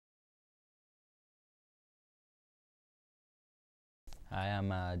Hi, I'm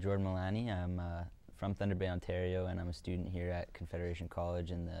Jordan Milani. I'm from Thunder Bay, Ontario, and I'm a student here at Confederation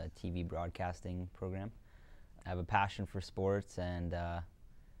College in the TV broadcasting program. I have a passion for sports, and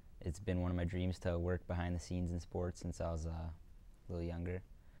it's been one of my dreams to work behind the scenes in sports since I was a little younger.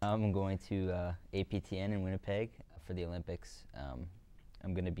 I'm going to APTN in Winnipeg for the Olympics.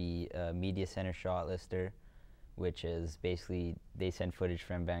 I'm going to be a media center shot lister, which is basically they send footage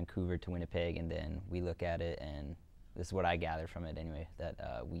from Vancouver to Winnipeg, and then we look at it, and this is what I gather from it anyway, that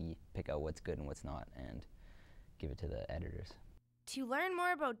we pick out what's good and what's not and give it to the editors. To learn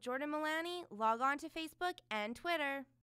more about Jordan Milani, log on to Facebook and Twitter.